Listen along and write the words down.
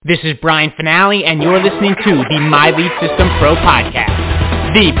This is Brian Finale, and you're listening to the My Lead System Pro podcast,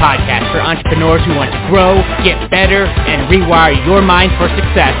 the podcast for entrepreneurs who want to grow, get better, and rewire your mind for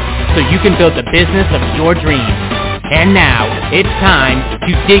success so you can build the business of your dreams. And now, it's time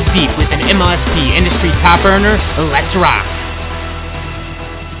to dig deep with an MLSP industry top earner. Let's rock.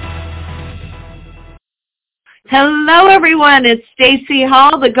 Hello, everyone. It's Stacey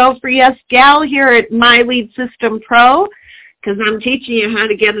Hall, the Go For Yes gal here at My Lead System Pro, because I'm teaching you how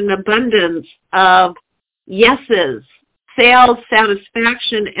to get an abundance of yeses, sales,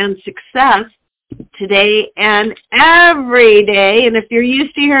 satisfaction, and success today and every day. And if you're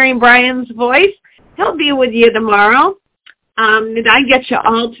used to hearing Brian's voice, he'll be with you tomorrow. And I get you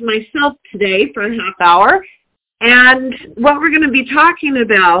all to myself today for a half hour. And what we're going to be talking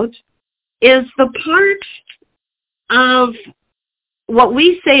about is the part of what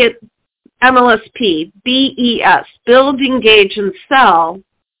we say at MLSP, BES, build, engage, and sell.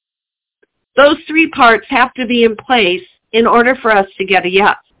 Those three parts have to be in place in order for us to get a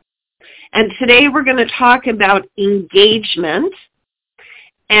yes. And today we're going to talk about engagement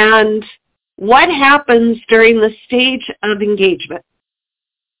and what happens during the stage of engagement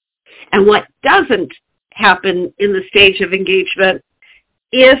and what doesn't happen in the stage of engagement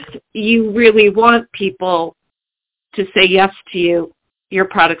if you really want people to say yes to you, your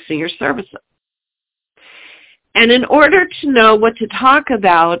products and your services. And in order to know what to talk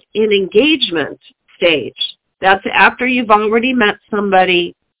about in engagement stage, that's after you've already met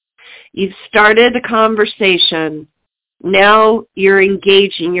somebody, you've started a conversation, now you're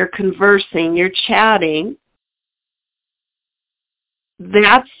engaging, you're conversing, you're chatting.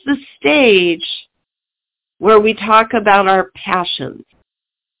 That's the stage where we talk about our passions,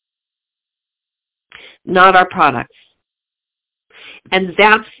 not our products. And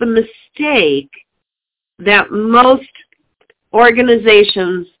that's the mistake that most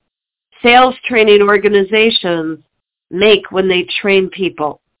organizations, sales training organizations, make when they train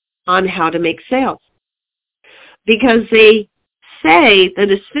people on how to make sales. Because they say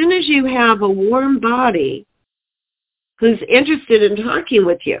that as soon as you have a warm body who's interested in talking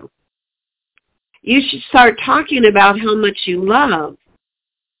with you, you should start talking about how much you love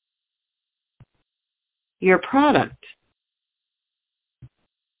your product,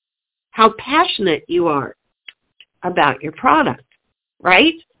 how passionate you are about your product,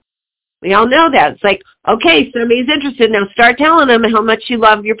 right? We all know that. It's like, okay, somebody's interested. Now start telling them how much you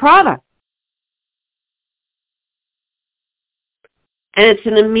love your product. And it's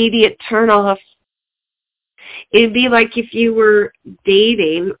an immediate turn-off. It'd be like if you were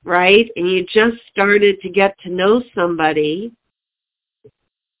dating, right, and you just started to get to know somebody,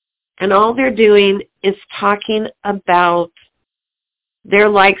 and all they're doing is talking about their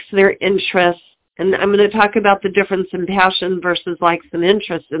likes, their interests, and I'm going to talk about the difference in passion versus likes and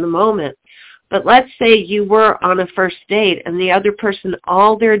interests in a moment. But let's say you were on a first date and the other person,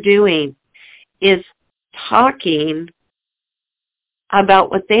 all they're doing is talking about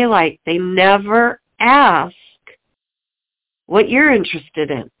what they like. They never ask what you're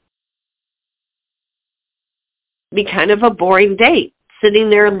interested in. Be kind of a boring date, sitting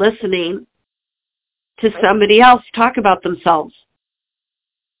there listening to somebody else talk about themselves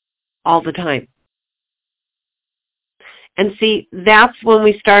all the time. And see, that's when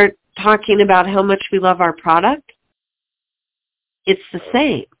we start talking about how much we love our product. It's the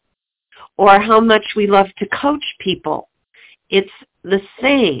same. Or how much we love to coach people. It's the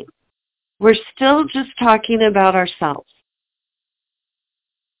same. We're still just talking about ourselves.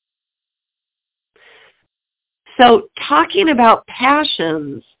 So talking about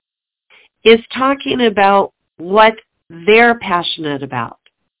passions is talking about what they're passionate about.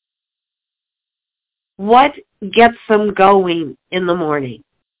 What gets them going in the morning?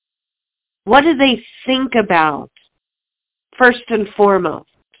 What do they think about first and foremost?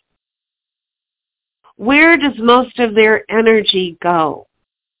 Where does most of their energy go?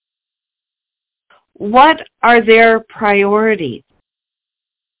 What are their priorities?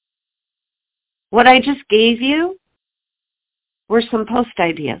 What I just gave you were some post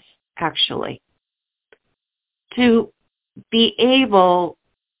ideas, actually, to be able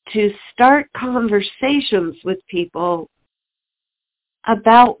to start conversations with people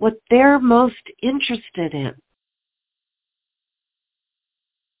about what they're most interested in.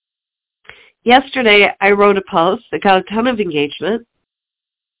 Yesterday, I wrote a post that got a ton of engagement,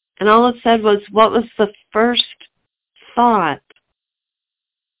 and all it said was, what was the first thought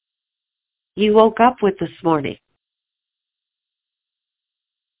you woke up with this morning?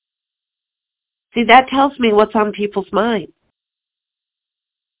 See, that tells me what's on people's minds.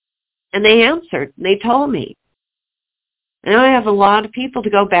 And they answered. They told me. And I have a lot of people to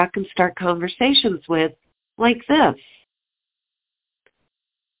go back and start conversations with like this.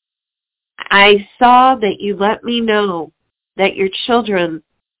 I saw that you let me know that your children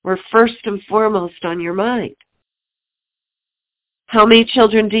were first and foremost on your mind. How many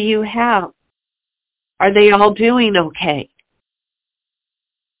children do you have? Are they all doing okay?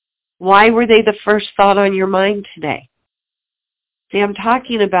 Why were they the first thought on your mind today? See, I'm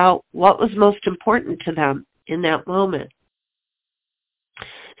talking about what was most important to them in that moment.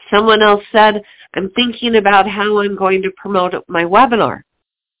 Someone else said, I'm thinking about how I'm going to promote my webinar.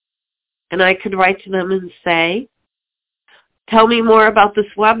 And I could write to them and say, tell me more about this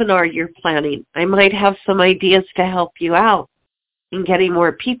webinar you're planning. I might have some ideas to help you out in getting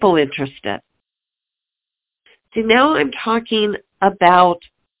more people interested. See, now I'm talking about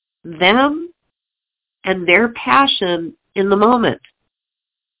them and their passion in the moment.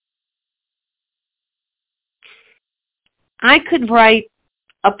 I could write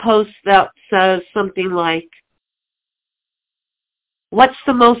a post that says something like, what's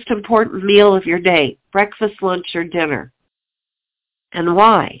the most important meal of your day, breakfast, lunch, or dinner, and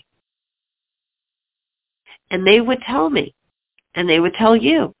why? And they would tell me, and they would tell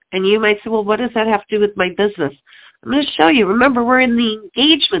you. And you might say, well, what does that have to do with my business? I'm going to show you. Remember, we're in the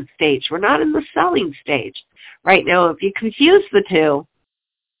engagement stage. We're not in the selling stage right now. If you confuse the two,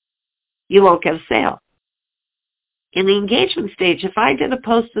 you won't get a sale. In the engagement stage, if I did a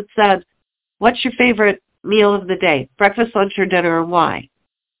post that said, what's your favorite meal of the day, breakfast, lunch, or dinner, and why?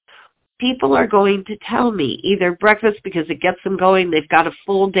 People are going to tell me either breakfast because it gets them going, they've got a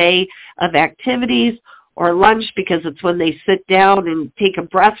full day of activities, or lunch because it's when they sit down and take a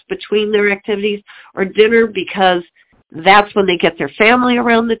breath between their activities, or dinner because that's when they get their family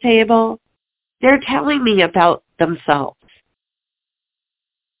around the table. They're telling me about themselves.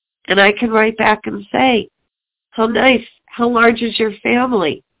 And I can write back and say, how nice, how large is your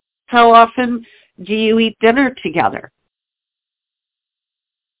family? How often do you eat dinner together?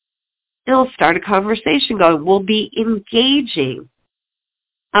 It'll start a conversation going. We'll be engaging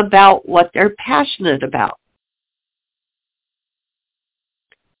about what they're passionate about.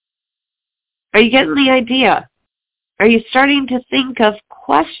 Are you getting the idea? Are you starting to think of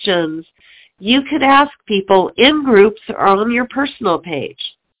questions you could ask people in groups or on your personal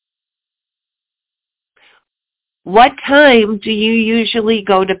page? What time do you usually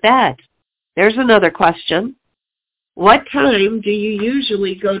go to bed? There's another question. What time do you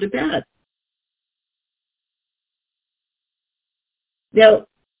usually go to bed? Now,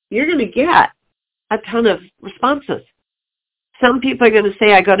 you're going to get a ton of responses. Some people are going to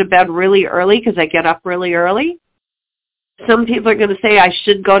say, I go to bed really early because I get up really early. Some people are going to say, I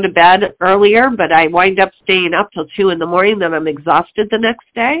should go to bed earlier, but I wind up staying up till 2 in the morning, then I'm exhausted the next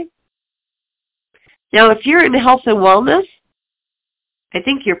day. Now, if you're in health and wellness, I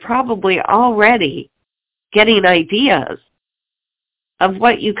think you're probably already getting ideas of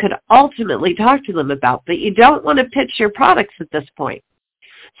what you could ultimately talk to them about, but you don't want to pitch your products at this point.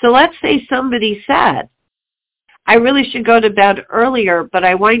 So let's say somebody said, I really should go to bed earlier, but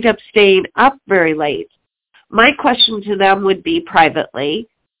I wind up staying up very late. My question to them would be privately,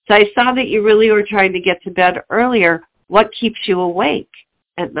 so I saw that you really were trying to get to bed earlier. What keeps you awake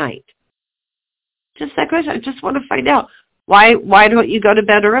at night? Just that question. I just want to find out. Why don't you go to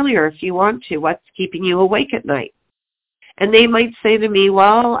bed earlier if you want to? What's keeping you awake at night? And they might say to me,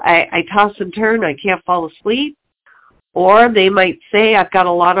 well, I toss and turn. I can't fall asleep. Or they might say, I've got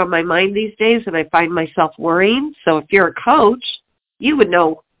a lot on my mind these days and I find myself worrying. So if you're a coach, you would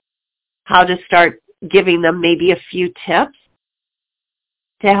know how to start giving them maybe a few tips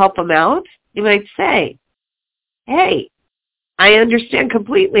to help them out. You might say, hey, I understand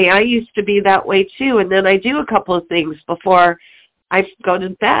completely. I used to be that way too. And then I do a couple of things before I go to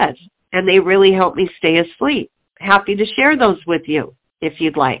bed and they really help me stay asleep. Happy to share those with you if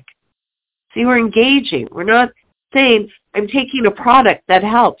you'd like. See, we're engaging. We're not saying I'm taking a product that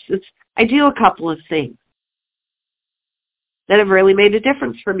helps. I do a couple of things that have really made a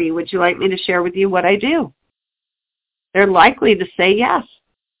difference for me. Would you like me to share with you what I do? They're likely to say yes.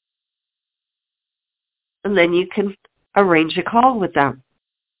 And then you can arrange a call with them.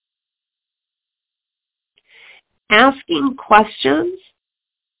 Asking questions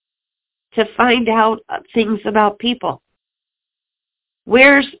to find out things about people.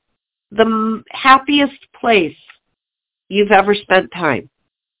 Where's the happiest place you've ever spent time?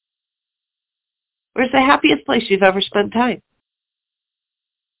 Where's the happiest place you've ever spent time?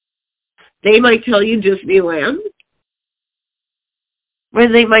 They might tell you Disneyland, or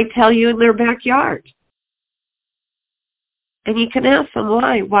they might tell you in their backyard. And you can ask them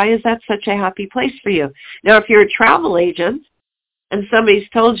why. Why is that such a happy place for you? Now, if you're a travel agent and somebody's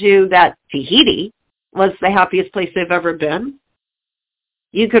told you that Tahiti was the happiest place they've ever been,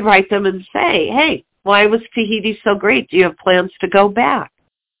 you could write them and say, hey, why was Tahiti so great? Do you have plans to go back?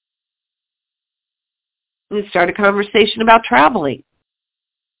 And start a conversation about traveling.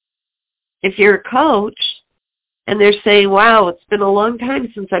 If you're a coach and they're saying, wow, it's been a long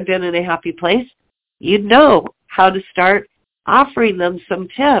time since I've been in a happy place, you'd know how to start offering them some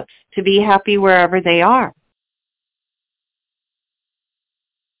tips to be happy wherever they are.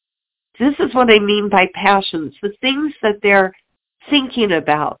 This is what I mean by passions, the things that they're thinking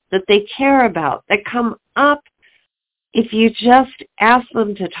about, that they care about, that come up if you just ask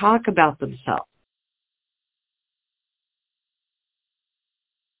them to talk about themselves.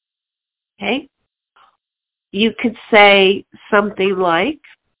 Okay? You could say something like,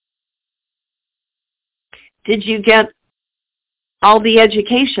 did you get all the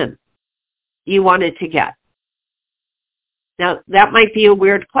education you wanted to get? Now, that might be a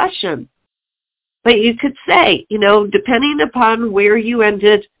weird question, but you could say, depending upon where you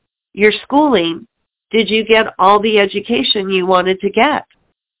ended your schooling, did you get all the education you wanted to get?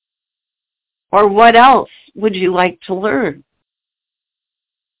 Or what else would you like to learn?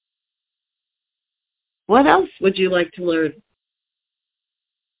 What else would you like to learn?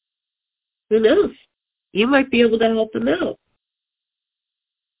 Who knows? You might be able to help them out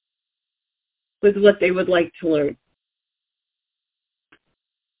with what they would like to learn.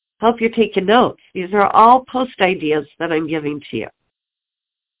 Hope you're taking notes. These are all post ideas that I'm giving to you.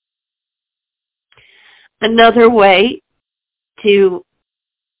 Another way to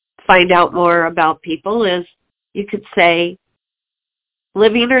find out more about people is you could say,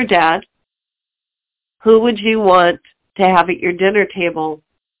 living or dead, who would you want to have at your dinner table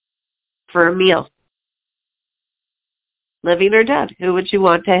for a meal? Living or dead, who would you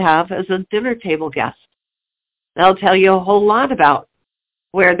want to have as a dinner table guest? They'll tell you a whole lot about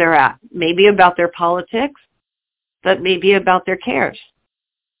where they're at, maybe about their politics, but maybe about their cares.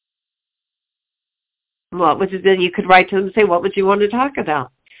 Then you could write to them and say, what would you want to talk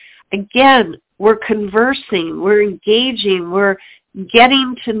about? Again, we're conversing, we're engaging, we're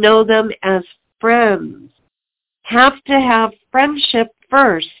getting to know them as friends. Have to have friendship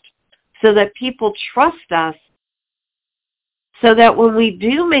first so that people trust us, so that when we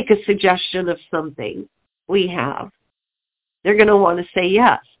do make a suggestion of something we have, they're going to want to say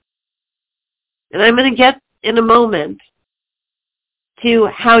yes. And I'm going to get in a moment to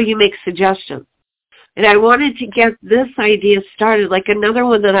how you make suggestions. And I wanted to get this idea started, like another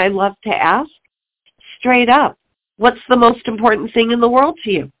one that I love to ask, straight up. What's the most important thing in the world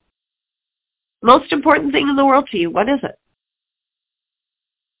to you? Most important thing in the world to you, what is it?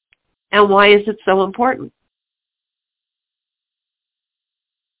 And why is it so important?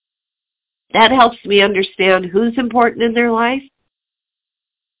 That helps me understand who's important in their life,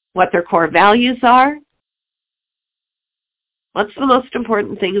 what their core values are. What's the most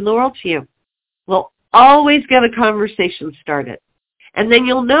important thing in the world to you? We'll always get a conversation started. And then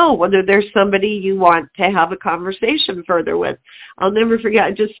you'll know whether there's somebody you want to have a conversation further with. I'll never forget,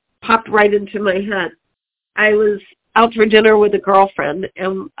 it just popped right into my head. I was out for dinner with a girlfriend,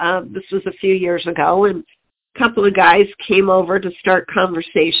 and this was a few years ago, and a couple of guys came over to start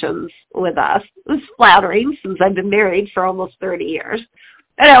conversations with us. It was flattering since I've been married for almost 30 years,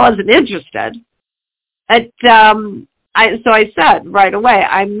 and I wasn't interested. So I said right away,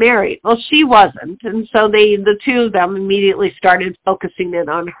 I'm married. Well, she wasn't, and so the two of them immediately started focusing in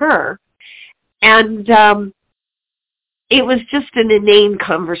on her, and it was just an inane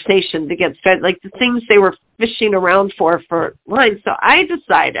conversation to get started, like the things they were fishing around for lines. So I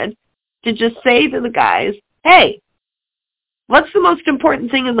decided to just say to the guys, hey, what's the most important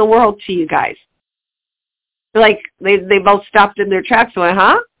thing in the world to you guys? Like, they both stopped in their tracks and went,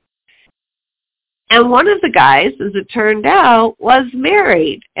 huh? And one of the guys, as it turned out, was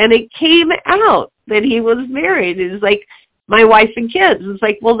married. And it came out that he was married. It was like, my wife and kids. It's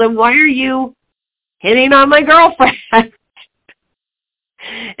like, well, then why are you hitting on my girlfriend? And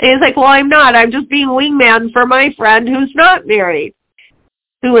he's like, well, I'm not. I'm just being wingman for my friend who's not married,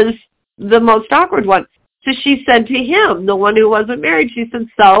 who is the most awkward one. So she said to him, the one who wasn't married, she said,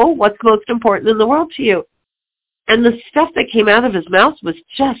 so what's most important in the world to you? And the stuff that came out of his mouth was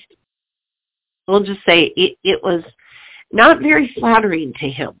just, we'll just say it was not very flattering to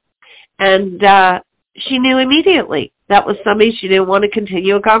him. And she knew immediately that was somebody she didn't want to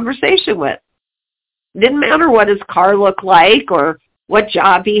continue a conversation with. Didn't matter what his car looked like or what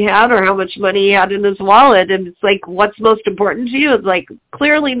job he had or how much money he had in his wallet. And it's like, what's most important to you? It's like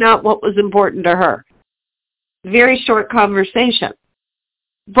clearly not what was important to her. very short conversation.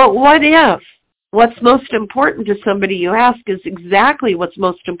 But what if what's most important to somebody you ask is exactly what's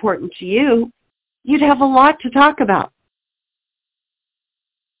most important to you? You'd have a lot to talk about.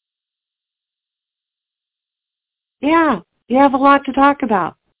 Yeah, you have a lot to talk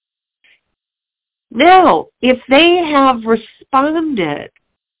about. Now, if they have responded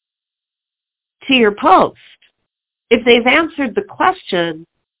to your post, if they've answered the question,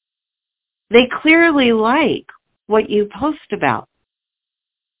 they clearly like what you post about.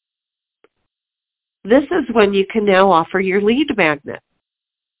 This is when you can now offer your lead magnet.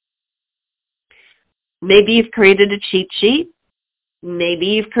 Maybe you've created a cheat sheet. Maybe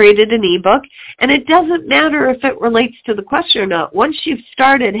you've created an ebook. And it doesn't matter if it relates to the question or not. Once you've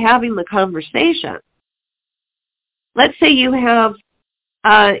started having the conversation, let's say you have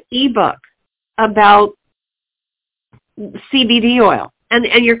an ebook about CBD oil.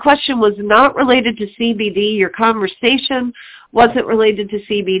 And your question was not related to CBD. Your conversation wasn't related to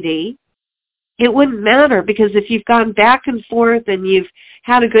CBD. It wouldn't matter, because if you've gone back and forth and you've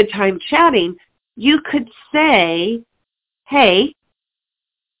had a good time chatting, you could say, hey,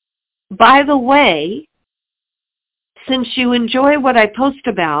 by the way, since you enjoy what I post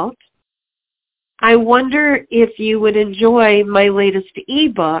about, I wonder if you would enjoy my latest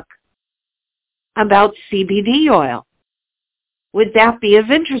ebook about CBD oil. Would that be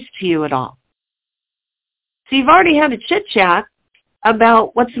of interest to you at all? So you've already had a chit-chat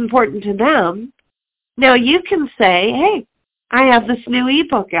about what's important to them. Now you can say, hey, I have this new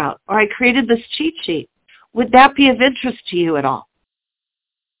ebook out, or I created this cheat sheet. Would that be of interest to you at all?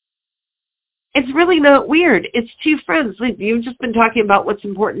 It's really not weird. It's two friends. You've just been talking about what's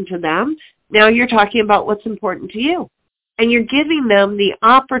important to them. Now you're talking about what's important to you. And you're giving them the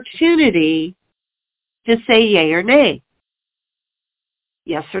opportunity to say yay or nay.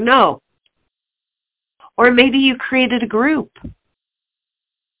 Yes or no. Or maybe you created a group.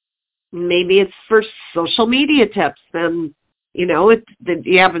 Maybe it's for social media tips. And, you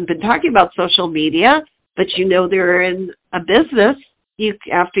haven't been talking about social media, but you know they're in a business.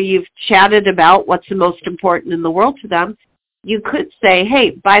 After you've chatted about what's the most important in the world to them, you could say, hey,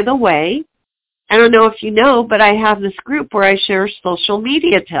 by the way, I don't know if you know, but I have this group where I share social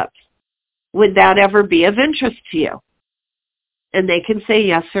media tips. Would that ever be of interest to you? And they can say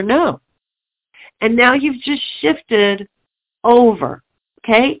yes or no. And now you've just shifted over,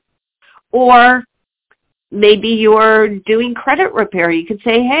 okay? Or maybe you're doing credit repair. You could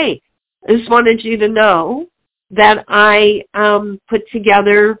say, hey, I just wanted you to know that I put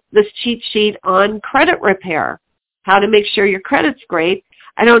together this cheat sheet on credit repair, how to make sure your credit's great.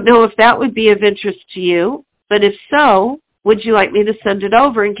 I don't know if that would be of interest to you, but if so, would you like me to send it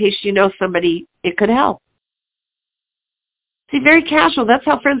over in case you know somebody it could help? See, very casual. That's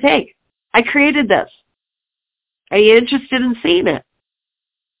how friends, hey, I created this. Are you interested in seeing it?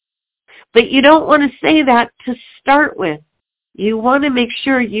 But you don't want to say that to start with. You want to make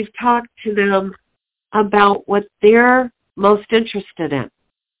sure you've talked to them about what they're most interested in.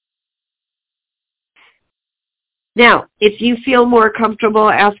 Now, if you feel more comfortable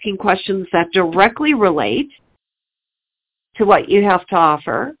asking questions that directly relate to what you have to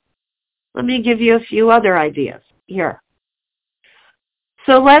offer, let me give you a few other ideas here.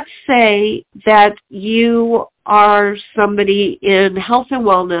 So let's say that you are somebody in health and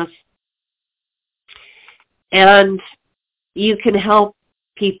wellness, and you can help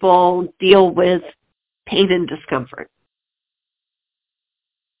people deal with pain and discomfort.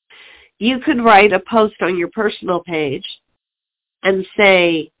 You could write a post on your personal page and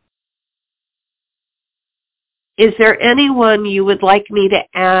say, is there anyone you would like me to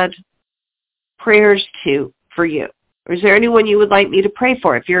add prayers to for you? Or is there anyone you would like me to pray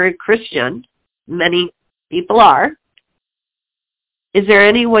for? If you're a Christian, many people are, is there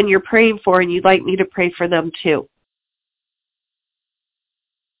anyone you're praying for and you'd like me to pray for them too?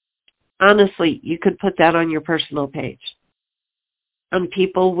 Honestly, you could put that on your personal page. And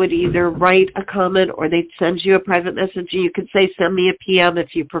people would either write a comment or they'd send you a private message, and you could say, send me a PM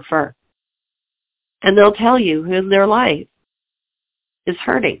if you prefer. And they'll tell you who in their life is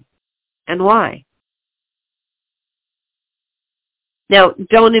hurting and why. Now,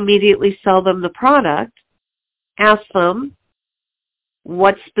 don't immediately sell them the product. Ask them,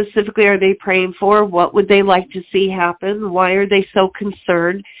 what specifically are they praying for? What would they like to see happen? Why are they so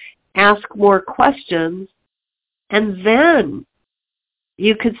concerned? Ask more questions. And then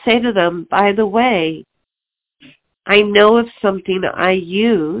you could say to them, by the way, I know of something I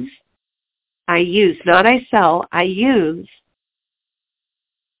use, not I sell, I use,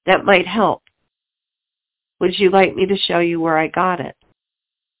 that might help. Would you like me to show you where I got it?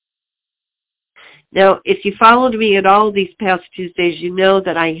 Now, if you followed me at all these past Tuesdays, you know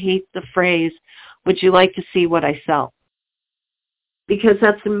that I hate the phrase, would you like to see what I sell? Because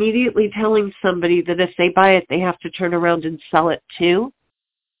that's immediately telling somebody that if they buy it, they have to turn around and sell it too.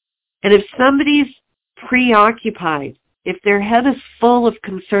 And if somebody's preoccupied, if their head is full of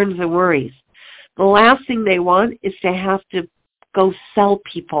concerns and worries, the last thing they want is to have to go sell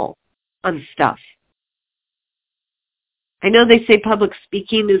people on stuff. I know they say public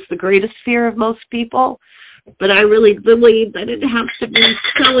speaking is the greatest fear of most people, but I really believe that it has to be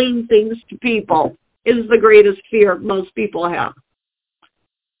selling things to people is the greatest fear most people have.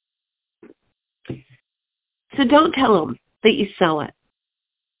 So don't tell them that you sell it.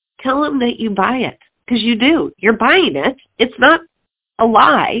 Tell them that you buy it, because you do. You're buying it. It's not a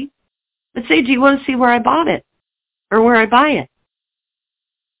lie. But say, do you want to see where I bought it or where I buy it?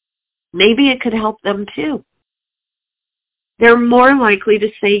 Maybe it could help them too. They're more likely to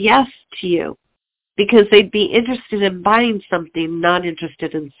say yes to you because they'd be interested in buying something, not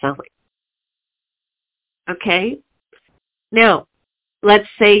interested in selling. Okay? Now, let's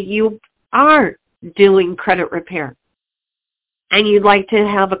say you are doing credit repair and you'd like to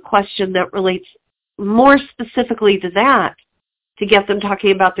have a question that relates more specifically to that to get them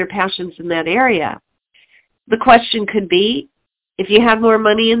talking about their passions in that area. The question could be, if you had more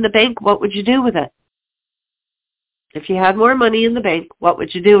money in the bank, what would you do with it? If you had more money in the bank, what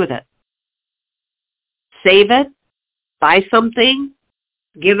would you do with it? Save it? Buy something?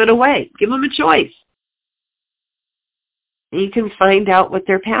 Give it away? Give them a choice. And you can find out what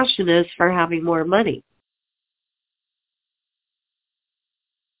their passion is for having more money.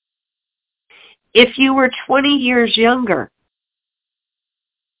 If you were 20 years younger,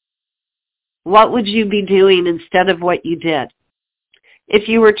 what would you be doing instead of what you did? If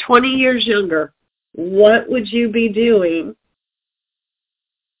you were 20 years younger, what would you be doing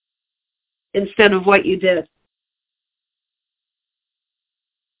instead of what you did?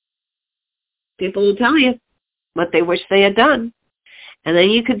 People will tell you what they wish they had done. And then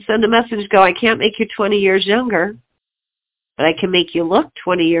you could send a message, go, I can't make you 20 years younger, but I can make you look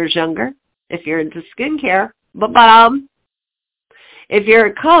 20 years younger if you're into skincare. Ba-bam. If you're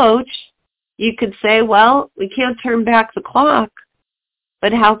a coach, you could say, well, we can't turn back the clock,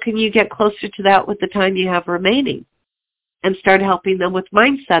 but how can you get closer to that with the time you have remaining? And start helping them with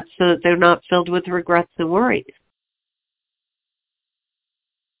mindsets so that they're not filled with regrets and worries.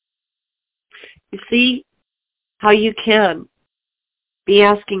 You see how you can be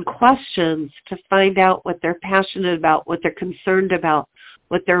asking questions to find out what they're passionate about, what they're concerned about,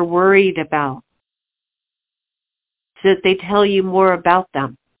 what they're worried about, so that they tell you more about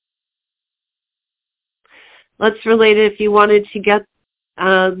them. Let's relate it if you wanted to get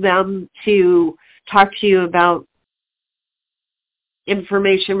them to talk to you about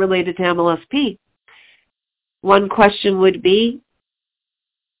information related to MLSP. One question would be,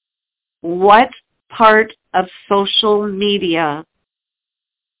 what part of social media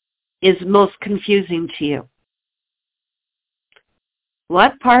is most confusing to you?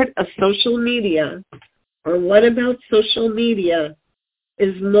 What part of social media, or what about social media,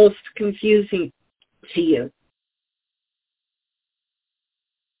 is most confusing to you?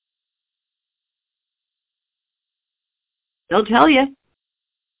 They'll tell you.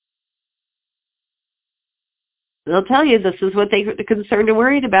 They'll tell you this is what they're concerned and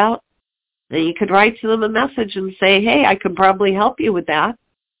worried about. Then you could write to them a message and say, hey, I could probably help you with that.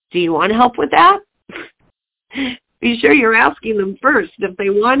 Do you want help with that? Be sure you're asking them first if they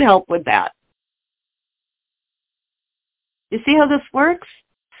want help with that. You see how this works?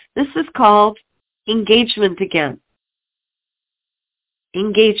 This is called engagement again.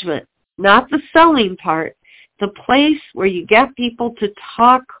 Engagement. Not the selling part. The place where you get people to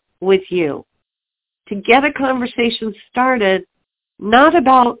talk with you. To get a conversation started, not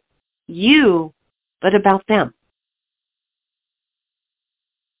about you, but about them.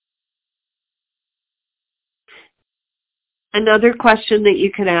 Another question that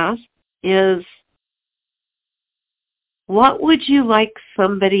you could ask is, what would you like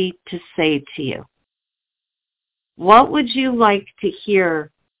somebody to say to you? What would you like to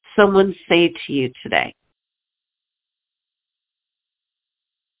hear someone say to you today?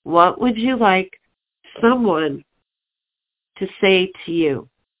 What would you like someone to say to you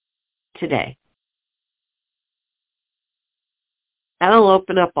today? That'll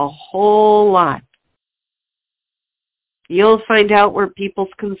open up a whole lot. You'll find out where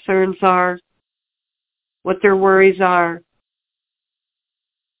people's concerns are, what their worries are,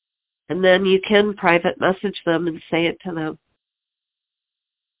 and then you can private message them and say it to them.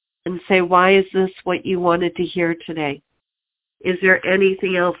 And say, why is this what you wanted to hear today? Is there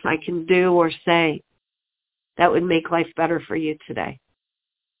anything else I can do or say that would make life better for you today?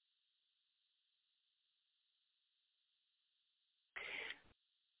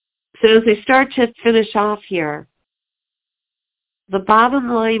 So as I start to finish off here, the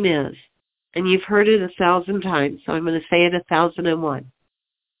bottom line is, and you've heard it 1,000 times, so I'm going to say it 1,001.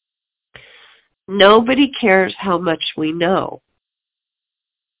 Nobody cares how much we know.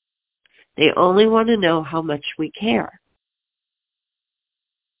 They only want to know how much we care.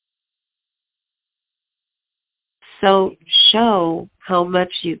 So show how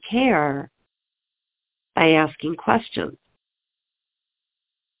much you care by asking questions.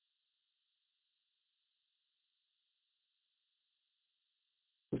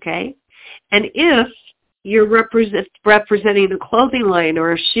 Okay? And if you're representing a clothing line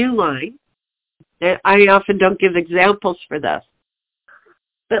or a shoe line, I often don't give examples for this,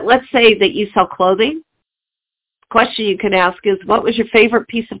 but let's say that you sell clothing. The question you can ask is, what was your favorite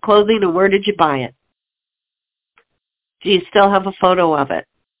piece of clothing and where did you buy it? Do you still have a photo of it?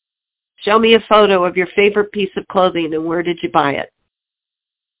 Show me a photo of your favorite piece of clothing and where did you buy it?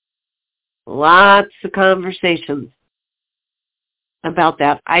 Lots of conversations about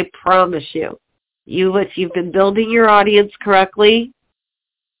that. I promise you. If you've been building your audience correctly,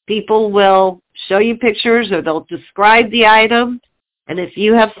 people will show you pictures or they'll describe the item. And if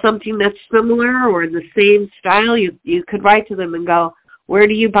you have something that's similar or in the same style, you could write to them and go, where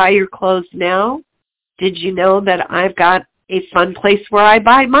do you buy your clothes now? Did you know that I've got a fun place where I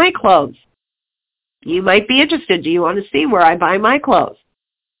buy my clothes? You might be interested. Do you want to see where I buy my clothes?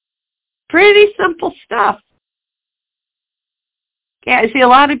 Pretty simple stuff. Okay, I see a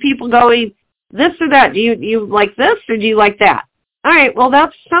lot of people going, this or that. Do you like this or do you like that? All right, well,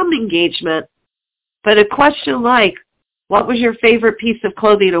 that's some engagement. But a question like, what was your favorite piece of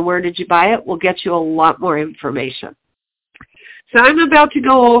clothing and where did you buy it will get you a lot more information. So I'm about to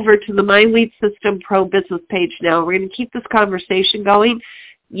go over to the My Lead System Pro business page now. We're going to keep this conversation going.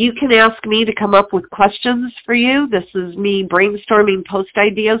 You can ask me to come up with questions for you. This is me brainstorming post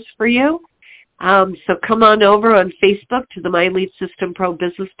ideas for you. So come on over on Facebook to the My Lead System Pro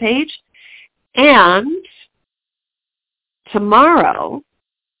business page. And tomorrow,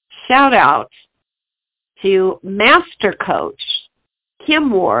 shout out to Master Coach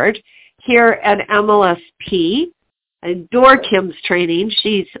Kim Ward here at MLSP. I adore Kim's training.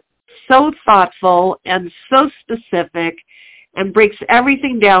 She's so thoughtful and so specific and breaks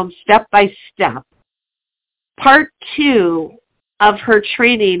everything down step by step. Part 2 of her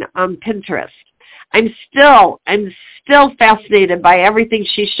training on Pinterest. I'm still fascinated by everything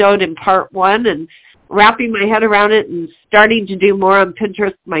she showed in part 1 and wrapping my head around it and starting to do more on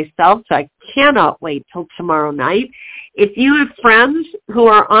Pinterest myself, so I cannot wait till tomorrow night. If you have friends who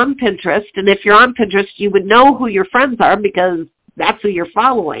are on Pinterest, and if you're on Pinterest, you would know who your friends are because that's who you're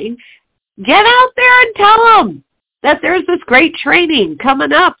following, get out there and tell them that there's this great training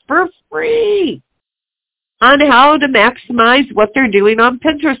coming up for free on how to maximize what they're doing on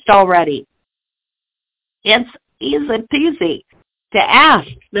Pinterest already. It's easy peasy to ask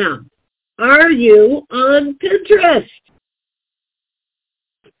them. Are you on Pinterest?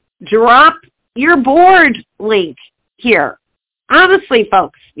 Drop your board link here. Honestly,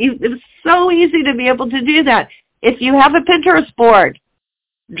 folks, it's so easy to be able to do that. If you have a Pinterest board,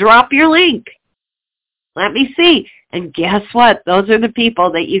 drop your link. Let me see. And guess what? Those are the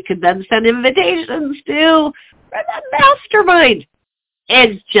people that you can then send invitations to for the mastermind.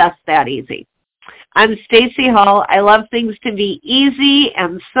 It's just that easy. I'm Stacey Hall. I love things to be easy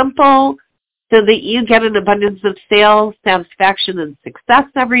and simple so that you get an abundance of sales, satisfaction, and success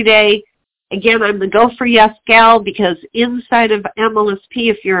every day. Again, I'm the Go for Yes gal because inside of MLSP,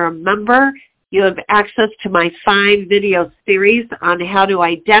 if you're a member, you have access to my 5 video series on how to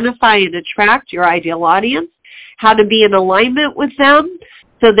identify and attract your ideal audience, how to be in alignment with them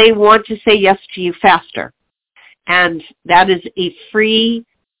so they want to say yes to you faster. And that is a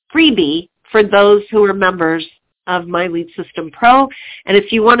freebie for those who are members of My Lead System Pro. And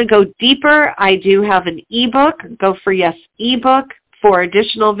if you want to go deeper, I do have an ebook, Go for Yes ebook, 4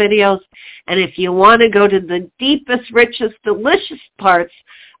 additional videos. And if you want to go to the deepest, richest, delicious parts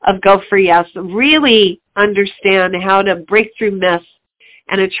of Go for Yes, really understand how to break through myths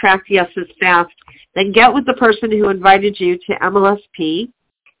and attract yeses fast, then get with the person who invited you to MLSP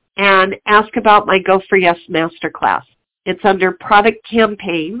and ask about my Go for Yes Masterclass. It's under product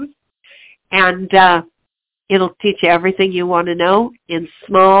campaigns, and it'll teach you everything you want to know in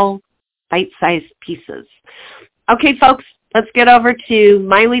small, bite-sized pieces. Okay, folks, let's get over to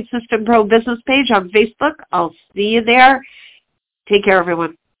My Lead System Pro business page on Facebook. I'll see you there. Take care,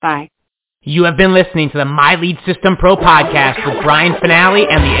 everyone. Bye. You have been listening to the My Lead System Pro podcast with Brian Finale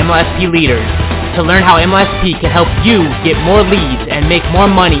and the MLSP leaders. To learn how MLSP can help you get more leads and make more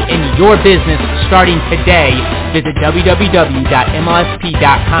money in your business starting today, visit www.mlsp.com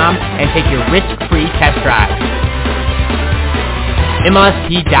and take your risk-free test drive.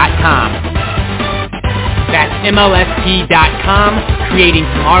 MLSP.com. That's MLSP.com, creating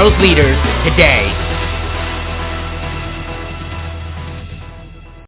tomorrow's leaders today.